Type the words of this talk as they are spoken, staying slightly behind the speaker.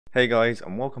Hey guys,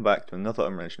 and welcome back to another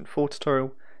Unreal Engine 4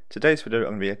 tutorial. Today's video I'm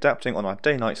going to be adapting on our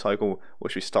day-night cycle,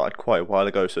 which we started quite a while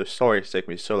ago, so sorry it's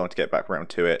taken me so long to get back around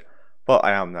to it, but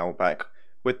I am now back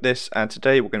with this, and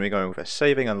today we're going to be going over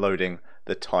saving and loading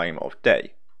the time of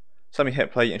day. So let me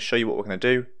hit play and show you what we're going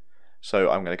to do. So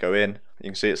I'm going to go in,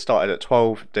 you can see it started at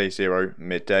 12, day 0,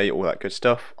 midday, all that good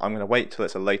stuff. I'm going to wait till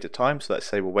it's a later time, so let's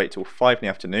say we'll wait till 5 in the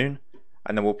afternoon,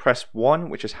 and then we'll press 1,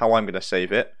 which is how I'm going to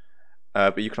save it.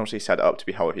 But you can obviously set it up to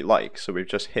be however you like. So we've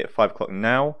just hit 5 o'clock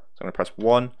now, so I'm going to press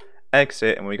 1,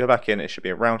 exit, and when we go back in it should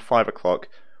be around 5 o'clock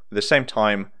with the same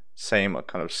time, same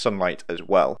kind of sunlight as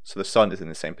well, so the sun is in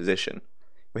the same position.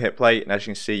 We hit play, and as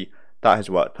you can see that has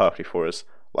worked perfectly for us,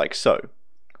 like so.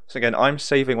 So again, I'm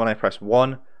saving when I press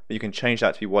 1, but you can change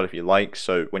that to be whatever you like,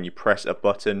 so when you press a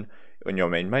button in your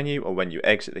main menu, or when you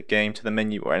exit the game to the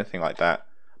menu, or anything like that.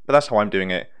 But that's how I'm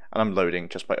doing it, and I'm loading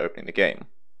just by opening the game.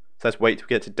 So let's wait till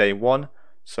we get to day 1.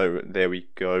 So there we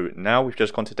go. Now we've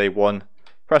just gone to day 1,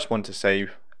 press 1 to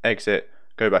save, exit,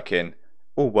 go back in,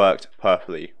 all worked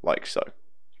perfectly like so.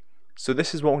 So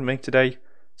this is what we'll make today.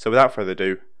 So without further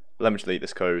ado, let me delete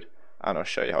this code and I'll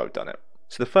show you how I've done it.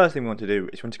 So the first thing we want to do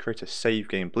is we want to create a save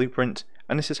game blueprint,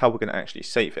 and this is how we're going to actually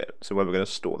save it, so where we're going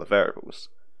to store the variables.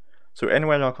 So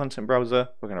anywhere in our content browser,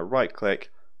 we're going to right click,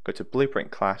 go to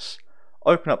blueprint class,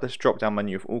 open up this drop down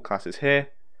menu of all classes here,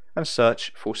 and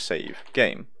search for save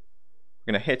game.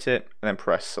 We're going to hit it and then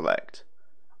press select.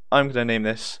 I'm going to name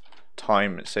this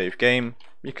time save game.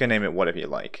 You can name it whatever you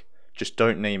like, just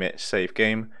don't name it save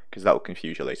game because that will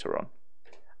confuse you later on.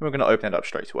 And we're going to open it up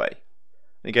straight away.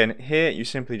 Again, here you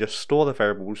simply just store the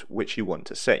variables which you want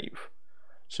to save.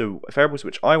 So variables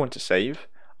which I want to save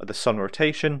are the sun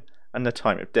rotation and the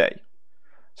time of day.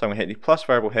 So I'm going to hit the plus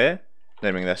variable here,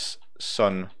 naming this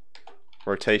sun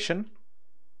rotation.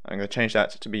 I'm going to change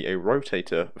that to be a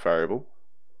rotator variable,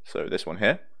 so this one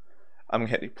here. I'm going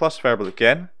to hit the plus variable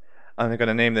again, and I'm going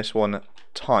to name this one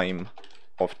time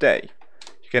of day.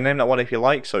 You can name that one if you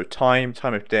like, so time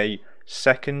of day,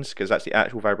 seconds, because that's the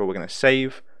actual variable we're going to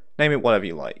save. Name it whatever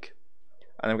you like.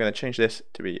 And I'm going to change this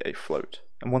to be a float.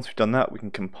 And once we've done that, we can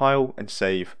compile and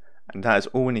save, and that is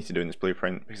all we need to do in this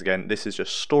blueprint, because again, this is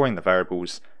just storing the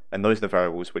variables, and those are the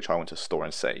variables which I want to store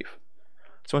and save.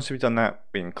 So once we've done that,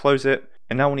 we can close it,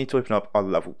 and now we need to open up our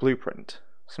level blueprint.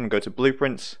 So I'm going to go to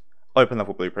blueprints, open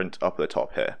level blueprint up at the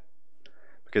top here,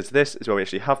 because this is where we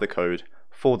actually have the code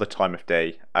for the time of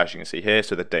day, as you can see here,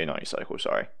 so the day-night cycle,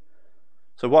 sorry.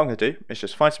 So what I'm going to do is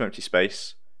just find some empty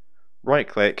space, right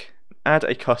click, add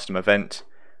a custom event,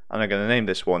 and I'm going to name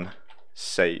this one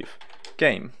save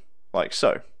game, like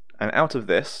so. And out of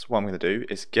this, what I'm going to do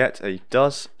is get a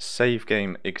does save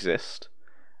game exist,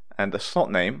 and the slot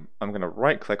name, I'm going to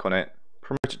right click on it,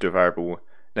 promote it to a variable,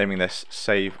 naming this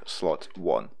save slot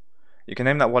 1. You can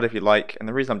name that whatever you like, and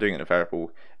the reason I'm doing it in a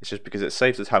variable is just because it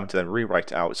saves us having to then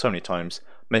rewrite it out so many times,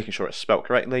 making sure it's spelled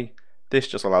correctly. This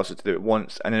just allows us to do it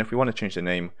once, and then if we want to change the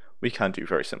name, we can do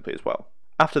very simply as well.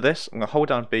 After this, I'm going to hold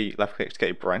down B, left click to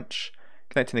get a branch,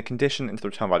 connecting the condition into the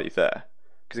return value there,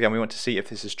 because again we want to see if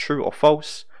this is true or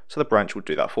false, so the branch will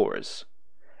do that for us.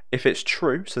 If it's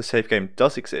true, so the save game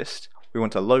does exist, we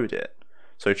want to load it.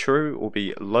 So true will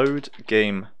be load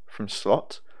game from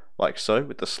slot, like so,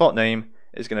 with the slot name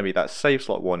is going to be that save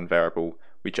slot 1 variable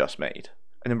we just made.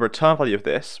 And in the return value of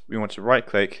this, we want to right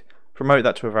click, promote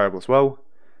that to a variable as well,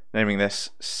 naming this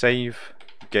save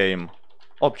game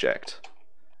object,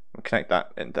 and connect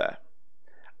that in there.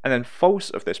 And then false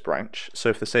of this branch, so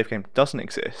if the save game doesn't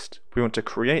exist, we want to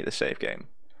create the save game.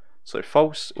 So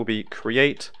false will be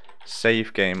create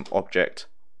save game object,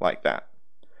 like that.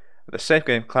 The save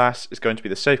game class is going to be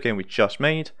the save game we just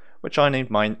made, which I named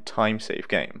mine time save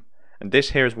game. And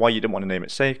this here is why you don't want to name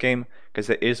it save game, because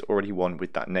there is already one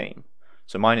with that name.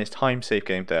 So mine is time save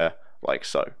game there, like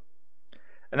so.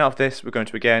 And out of this, we're going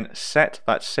to again set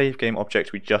that save game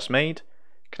object we just made,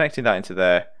 connecting that into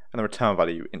there, and the return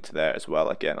value into there as well,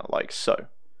 again, like so.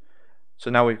 So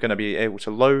now we're going to be able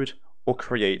to load or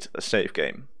create a save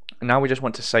game. And now we just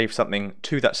want to save something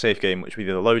to that save game which we've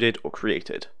either loaded or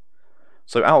created.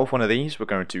 So out of one of these, we're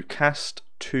going to cast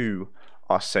to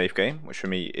our save game, which for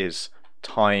me is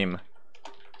time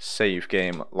save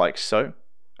game, like so.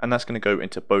 And that's going to go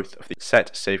into both of the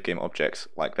set save game objects,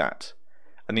 like that.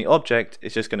 And the object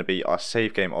is just going to be our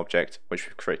save game object, which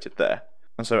we've created there.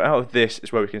 And so out of this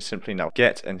is where we can simply now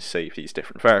get and save these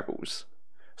different variables.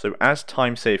 So as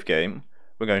time save game,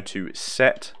 we're going to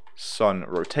set sun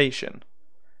rotation.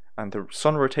 And the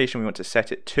sun rotation we want to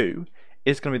set it to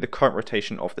is going to be the current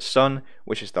rotation of the sun,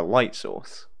 which is the light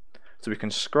source. So we can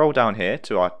scroll down here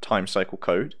to our time cycle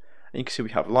code, and you can see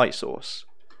we have light source.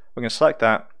 We're going to select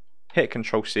that, hit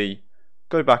Ctrl C,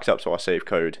 go back up to our save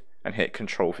code and hit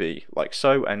Ctrl V like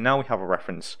so, and now we have a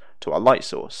reference to our light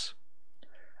source.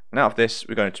 And out of this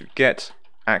we're going to get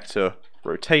actor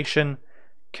rotation,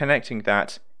 connecting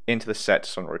that into the set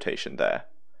sun rotation there.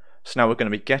 So now we're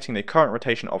going to be getting the current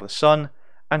rotation of the sun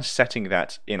and setting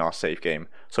that in our save game,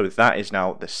 so that is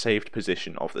now the saved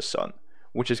position of the sun,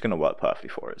 which is going to work perfectly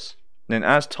for us. And then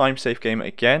as time save game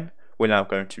again, we're now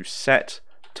going to set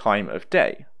time of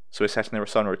day. So we're setting the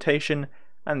sun rotation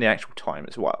and the actual time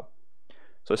as well.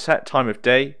 So set time of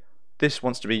day, this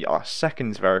wants to be our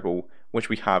seconds variable, which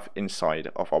we have inside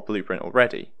of our blueprint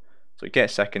already. So get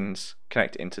seconds,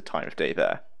 connect it into time of day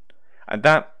there. And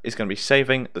that is going to be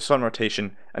saving the sun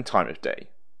rotation and time of day.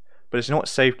 But it's not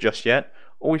saved just yet.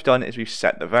 All we've done is we've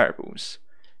set the variables.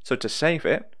 So to save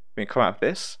it, we can come out of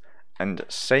this and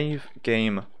save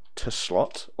game to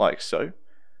slot, like so.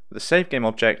 The save game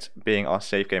object being our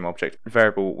save game object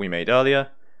variable we made earlier,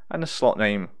 and the slot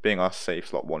name being our save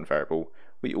slot 1 variable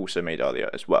we also made earlier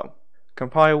as well.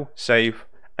 Compile, save,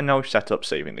 and now we've set up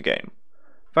saving the game.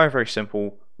 Very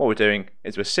simple. What we're doing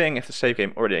is we're seeing if the save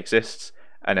game already exists,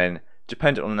 and then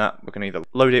dependent on that we're going to either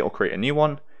load it or create a new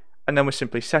one, and then we're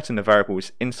simply setting the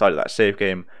variables inside of that save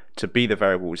game to be the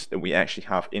variables that we actually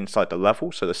have inside the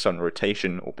level, so the sun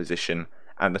rotation or position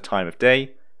and the time of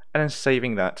day, and then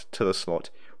saving that to the slot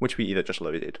which we either just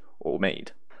loaded or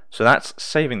made. So that's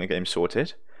saving the game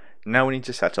sorted. Now we need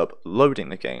to set up loading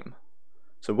the game.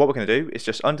 So what we're going to do is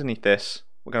just underneath this,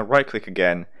 we're going to right click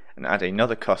again and add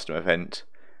another custom event,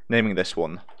 naming this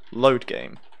one load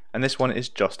game, and this one is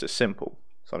just as simple.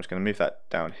 So I'm just going to move that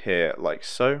down here like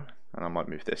so, and I might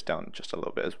move this down just a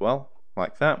little bit as well,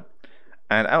 like that.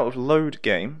 And out of load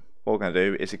game, what we're going to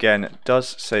do is again,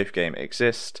 does save game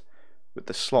exist, with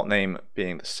the slot name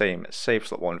being the same save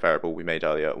slot 1 variable we made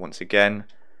earlier once again,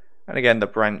 and again the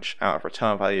branch out of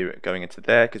return value going into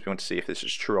there because we want to see if this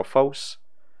is true or false.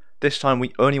 This time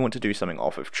we only want to do something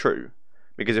off of true,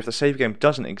 because if the save game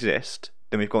doesn't exist,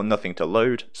 then we've got nothing to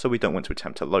load, so we don't want to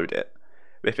attempt to load it.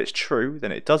 But if it's true,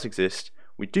 then it does exist,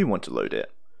 we do want to load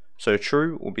it. So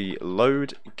true will be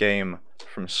load game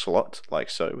from slot, like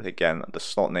so, with again the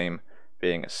slot name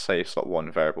being a save slot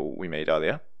 1 variable we made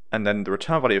earlier. And then the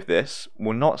return value of this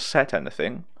will not set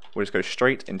anything, we'll just go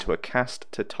straight into a cast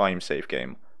to time save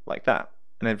game, like that.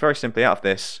 And then very simply out of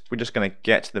this, we're just going to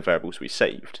get the variables we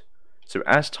saved. So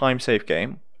as time save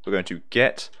game, we're going to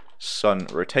get sun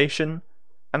rotation,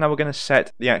 and now we're going to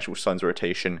set the actual sun's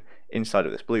rotation inside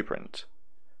of this blueprint.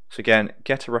 So again,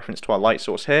 get a reference to our light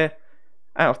source here.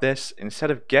 Out of this,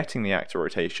 instead of getting the actor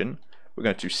rotation, we're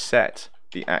going to set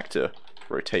the actor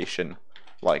rotation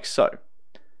like so.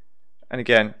 And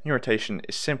again, new rotation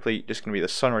is simply just going to be the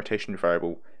sun rotation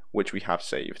variable which we have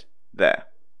saved there.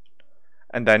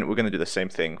 And then we're going to do the same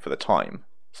thing for the time.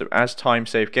 So as time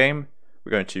save game,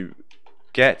 we're going to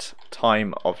get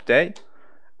time of day,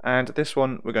 and this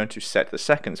one we're going to set the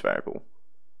seconds variable.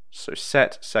 So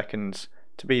set seconds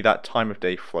to be that time of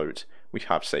day float we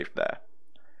have saved there.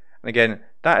 And again,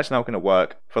 that is now going to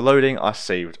work for loading our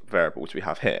saved variables we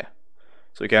have here.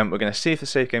 So again, we're going to see if the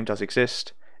save game does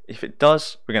exist. If it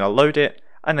does, we're going to load it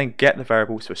and then get the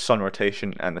variables for sun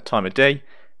rotation and the time of day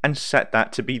and set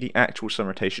that to be the actual sun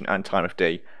rotation and time of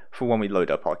day for when we load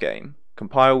up our game.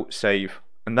 Compile, save,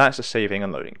 and that's the saving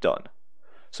and loading done.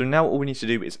 So now all we need to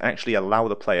do is actually allow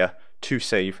the player to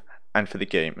save and for the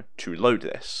game to load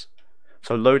this.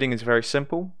 So loading is very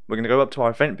simple. We're going to go up to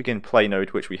our event begin play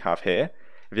node which we have here.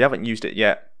 If you haven't used it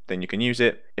yet, then you can use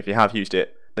it. If you have used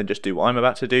it, then just do what I'm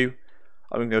about to do.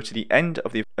 I'm going to go to the end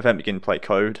of the event begin play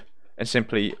code and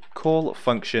simply call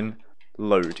function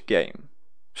load game.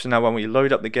 So now when we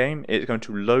load up the game, it's going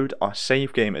to load our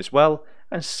save game as well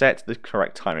and set the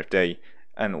correct time of day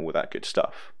and all that good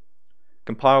stuff.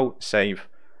 Compile, save,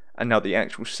 and now the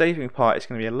actual saving part is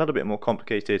going to be a little bit more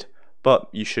complicated, but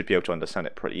you should be able to understand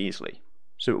it pretty easily.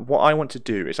 So what I want to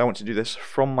do is I want to do this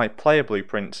from my player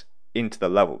blueprint into the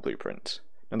level blueprint.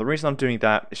 Now the reason I'm doing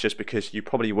that is just because you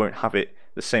probably won't have it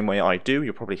the same way I do.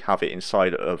 You'll probably have it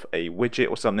inside of a widget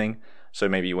or something, so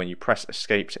maybe when you press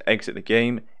escape to exit the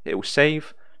game it will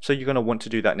save, so you're going to want to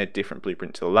do that in a different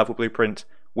blueprint to the level blueprint,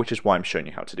 which is why I'm showing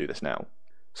you how to do this now.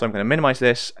 So I'm going to minimize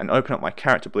this and open up my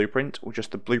character blueprint, or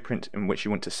just the blueprint in which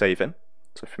you want to save in.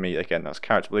 So for me again that's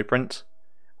character blueprint,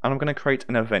 and I'm going to create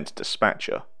an event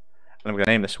dispatcher, and I'm going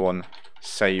to name this one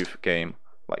save game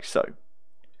like so.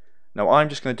 Now I'm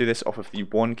just going to do this off of the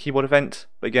one keyboard event,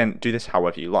 but again do this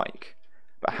however you like.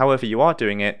 But however you are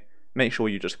doing it, make sure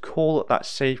you just call that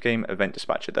save game event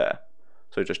dispatcher there.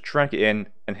 So just drag it in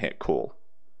and hit call.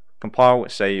 Compile,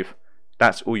 save,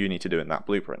 that's all you need to do in that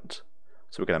blueprint.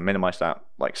 So we're going to minimize that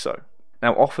like so.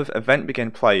 Now off of event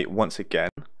begin play once again,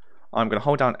 I'm going to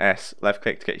hold down S, left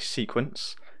click to get a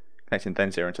sequence, connecting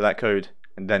then 0 into that code,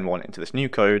 and then 1 into this new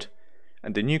code.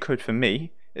 And the new code for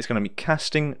me is going to be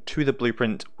casting to the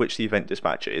blueprint which the event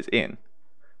dispatcher is in.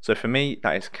 So for me,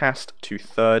 that is cast to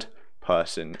third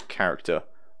person character,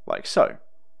 like so.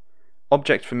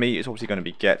 Object for me is obviously going to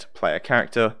be get player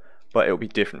character, but it will be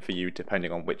different for you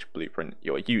depending on which blueprint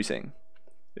you're using.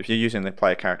 If you're using the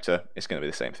player character, it's going to be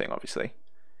the same thing, obviously.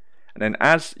 And then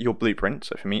as your blueprint,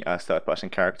 so for me as third person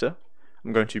character,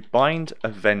 I'm going to bind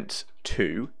event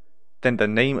to, then the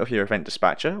name of your event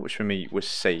dispatcher, which for me was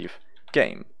save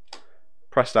game.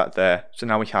 Press that there, so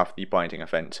now we have the binding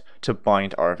event to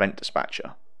bind our event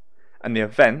dispatcher. And the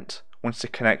event wants to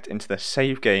connect into the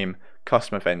save game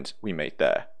custom event we made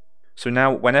there. So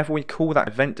now whenever we call that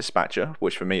event dispatcher,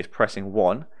 which for me is pressing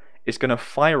 1, it's going to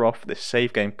fire off this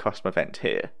save game custom event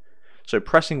here. So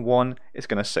pressing 1 is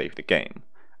going to save the game,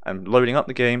 and loading up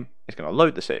the game is going to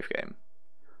load the save game.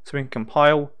 So we can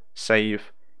compile,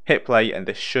 save, hit play, and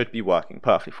this should be working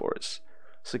perfectly for us.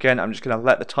 So again, I'm just going to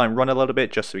let the time run a little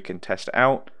bit just so we can test it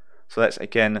out. So let's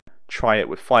again try it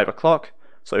with 5 o'clock.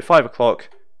 So 5 o'clock,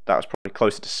 that was probably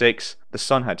closer to 6. The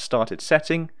sun had started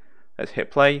setting. Let's hit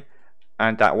play,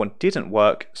 and that one didn't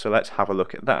work, so let's have a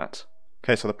look at that.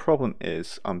 Okay, so the problem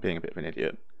is I'm being a bit of an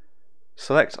idiot.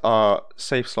 Select our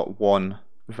save slot 1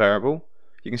 variable.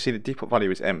 You can see the default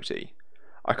value is empty.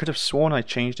 I could have sworn I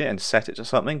changed it and set it to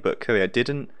something, but clearly I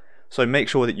didn't. So make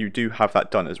sure that you do have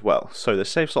that done as well. So the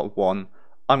save slot 1,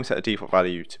 I'm going to set the default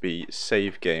value to be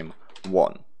save game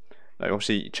 1. Now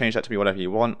obviously change that to be whatever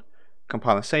you want,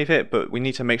 compile and save it, but we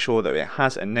need to make sure that it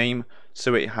has a name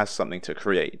so it has something to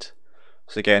create.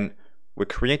 So again, we're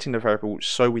creating the variable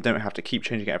so we don't have to keep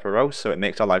changing it everywhere else, so it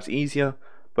makes our lives easier,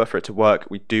 but for it to work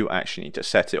we do actually need to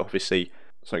set it, obviously.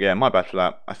 So again, my bad for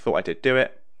that, I thought I did do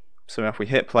it. So if we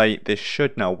hit play, this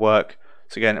should now work.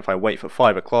 So again, if I wait for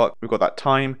 5 o'clock, we've got that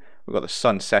time, we've got the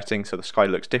sun setting, so the sky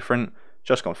looks different,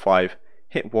 just gone 5,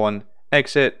 hit 1,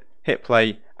 exit, hit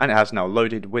play, and it has now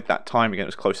loaded with that time. Again, it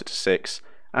was closer to 6,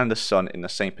 and the sun in the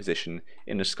same position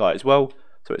in the sky as well,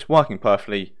 so it's working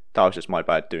perfectly. That was just my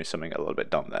bad doing something a little bit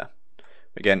dumb there.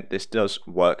 Again, this does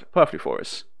work perfectly for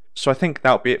us. So I think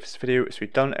that'll be it for this video. So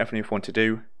we've done everything we want to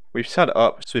do. We've set it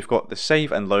up, so we've got the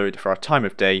save and load for our time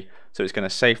of day, so it's going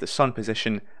to save the sun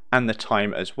position and the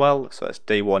time as well. So that's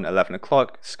day 1, 11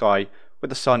 o'clock, sky, with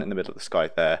the sun in the middle of the sky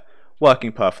there,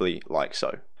 working perfectly like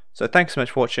so. So thanks so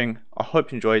much for watching. I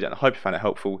hope you enjoyed and I hope you found it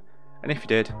helpful, and if you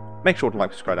did, make sure to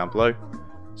like and subscribe down below.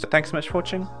 So thanks so much for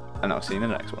watching, and I'll see you in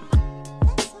the next one.